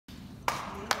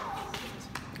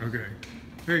Okay.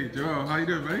 Hey, Joel, how you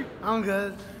doing, buddy? I'm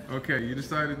good. Okay, you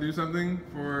decided to do something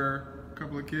for a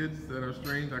couple of kids that are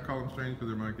strange. I call them strange because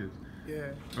they're my kids.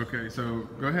 Yeah. Okay, so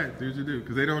go ahead, do what you do,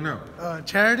 because they don't know.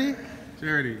 Charity.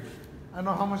 Charity. I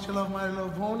know how much you love My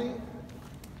Little Pony.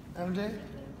 MJ.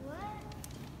 What?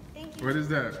 Thank you. What is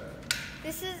that?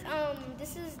 This is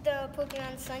the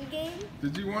Pokemon Sun game.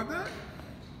 Did you want that?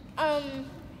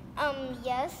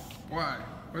 Yes. Why?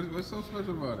 What's so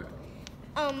special about it?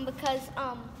 Because,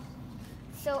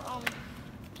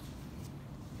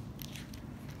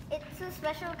 it's so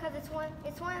special because it's one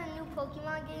of the new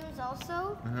Pokemon games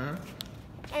also. Uh-huh.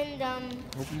 And,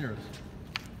 Open yours.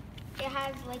 it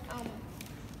has, like,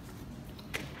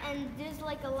 and there's,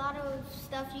 like, a lot of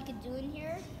stuff you could do in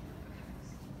here.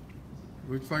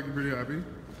 Looks like you're pretty happy.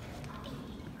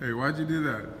 Hey, why'd you do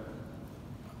that?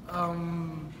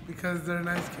 Because they're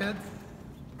nice kids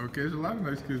Okay, there's a lot of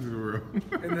nice kids in the world.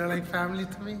 and they're like family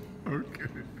to me. Okay.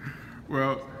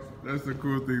 Well, that's a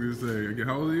cool thing to say. Okay,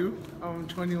 how old are you?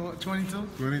 21, 22.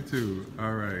 22.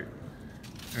 All right.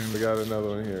 And we got another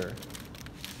one here.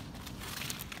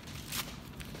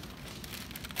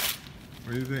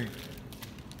 What do you think?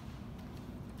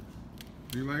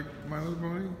 Do you like My Little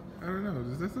Pony? I don't know.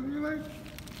 Is that something you like?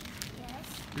 Yes.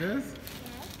 Yes?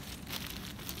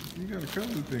 Yes. You got a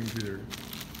couple of things here.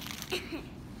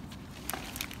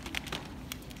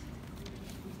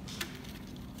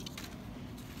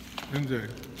 MJ.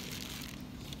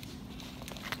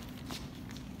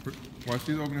 While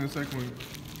she's opening the second one,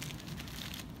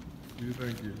 you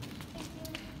thank you.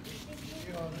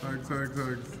 Hugs, hugs,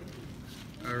 hugs.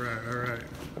 All right, all right.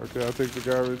 Okay, I'll take the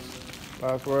garbage.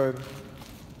 Last one.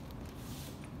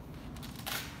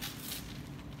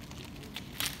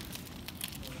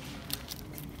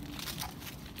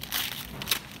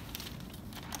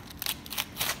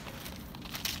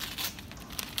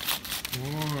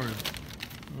 More.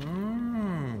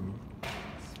 Oh.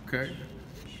 Okay.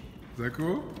 Is that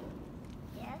cool?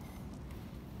 Yes.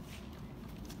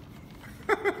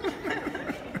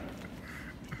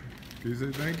 Can you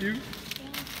say thank you?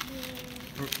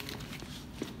 Thank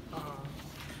you.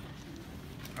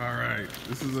 All right.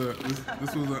 This was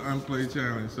an unplayed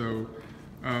challenge. So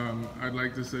I'd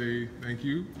like to say thank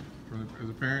you as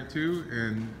a parent too,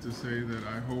 and to say that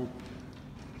I hope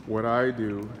what I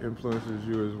do influences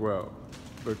you as well,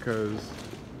 because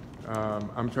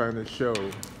I'm trying to show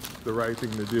the right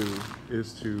thing to do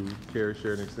is to care,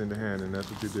 share, and extend a hand, and that's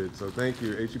what you did. So thank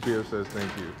you. H.U.P.F says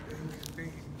thank you. Thank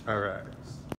you. All right.